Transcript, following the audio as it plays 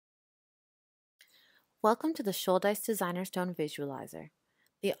Welcome to the Shouldice Designer Stone Visualizer,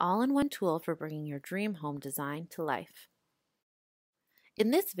 the all-in-one tool for bringing your dream home design to life.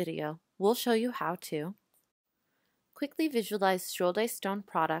 In this video, we'll show you how to quickly visualize Shouldice stone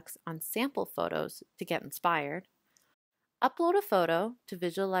products on sample photos to get inspired, upload a photo to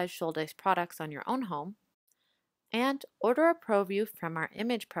visualize Shouldice products on your own home, and order a proview from our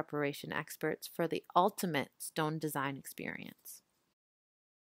image preparation experts for the ultimate stone design experience.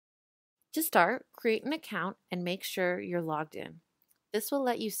 To start, create an account and make sure you're logged in. This will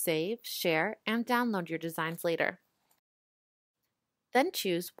let you save, share, and download your designs later. Then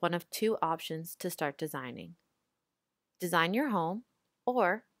choose one of two options to start designing. Design your home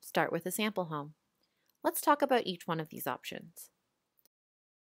or start with a sample home. Let's talk about each one of these options.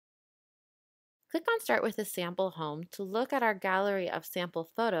 Click on Start with a Sample Home to look at our gallery of sample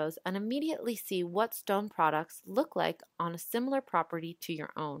photos and immediately see what stone products look like on a similar property to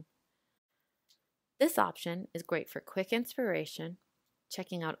your own. This option is great for quick inspiration,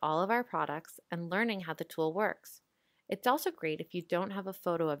 checking out all of our products, and learning how the tool works. It's also great if you don't have a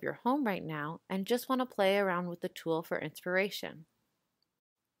photo of your home right now and just want to play around with the tool for inspiration.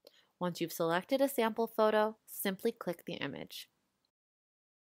 Once you've selected a sample photo, simply click the image.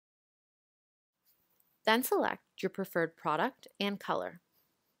 Then select your preferred product and color.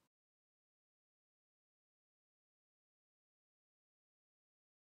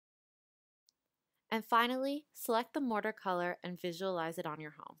 And finally, select the mortar color and visualize it on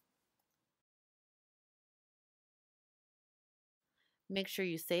your home. Make sure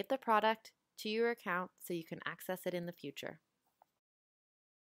you save the product to your account so you can access it in the future.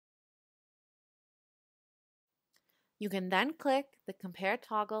 You can then click the Compare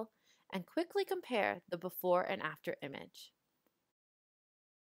toggle and quickly compare the before and after image.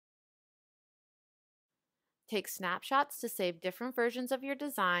 Take snapshots to save different versions of your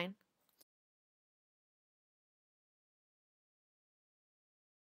design,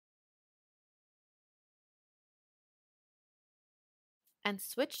 and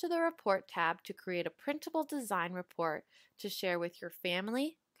switch to the Report tab to create a printable design report to share with your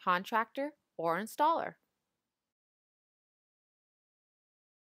family, contractor, or installer.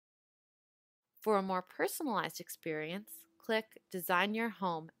 For a more personalized experience, click Design Your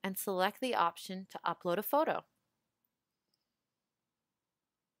Home and select the option to upload a photo.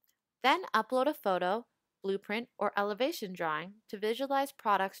 Then upload a photo, blueprint, or elevation drawing to visualize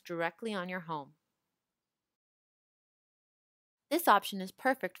products directly on your home. This option is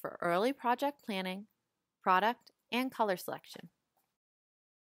perfect for early project planning, product, and color selection.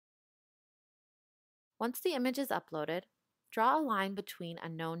 Once the image is uploaded, draw a line between a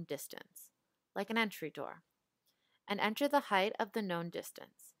known distance, like an entry door, and enter the height of the known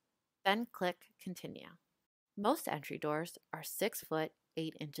distance. Then click Continue. Most entry doors are 6 foot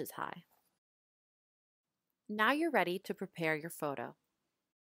 8 inches high. Now you're ready to prepare your photo.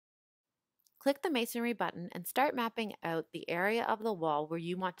 Click the masonry button and start mapping out the area of the wall where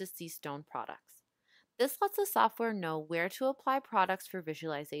you want to see stone products. This lets the software know where to apply products for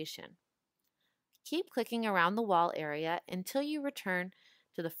visualization. Keep clicking around the wall area until you return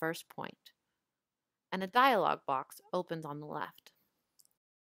to the first point, and a dialog box opens on the left.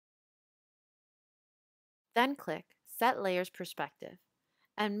 Then click Set Layers Perspective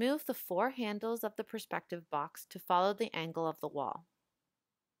and move the 4 handles of the perspective box to follow the angle of the wall.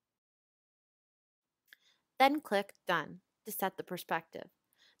 Then click Done to set the perspective.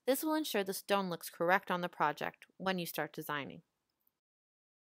 This will ensure the stone looks correct on the project when you start designing.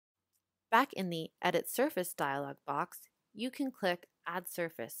 Back in the Edit Surface dialog box, you can click Add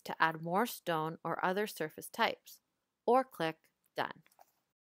Surface to add more stone or other surface types, or click Done.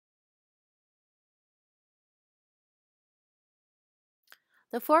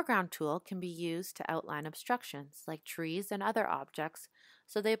 The foreground tool can be used to outline obstructions like trees and other objects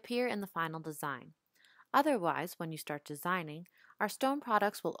so they appear in the final design. Otherwise, when you start designing, our stone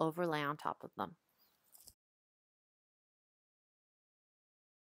products will overlay on top of them.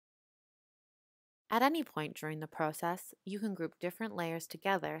 At any point during the process, you can group different layers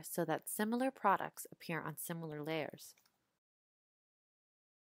together so that similar products appear on similar layers.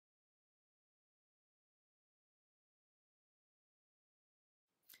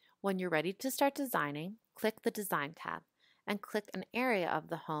 When you're ready to start designing, click the Design tab and click an area of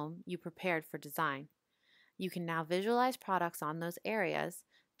the home you prepared for design. You can now visualize products on those areas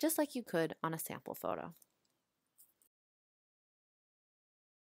just like you could on a sample photo.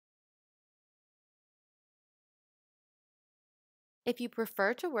 If you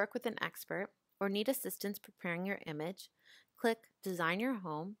prefer to work with an expert or need assistance preparing your image, click Design Your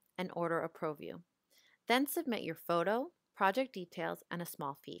Home and order a proview. Then submit your photo, project details, and a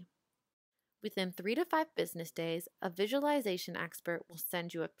small fee. Within 3 to 5 business days, a visualization expert will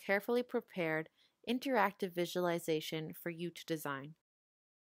send you a carefully prepared, interactive visualization for you to design.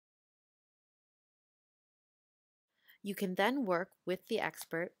 You can then work with the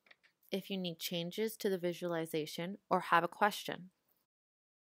expert if you need changes to the visualization or have a question.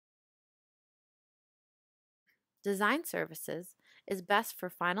 Design services is best for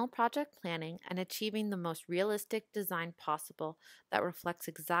final project planning and achieving the most realistic design possible that reflects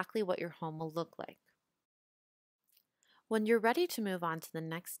exactly what your home will look like. When you're ready to move on to the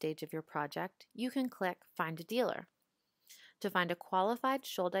next stage of your project, you can click Find a Dealer to find a qualified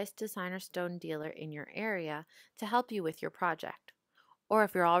Shouldice Designer Stone dealer in your area to help you with your project. Or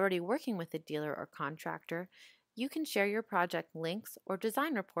if you're already working with a dealer or contractor, you can share your project links or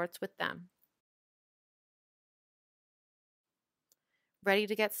design reports with them. Ready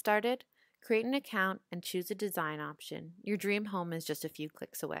to get started? Create an account and choose a design option. Your dream home is just a few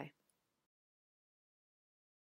clicks away.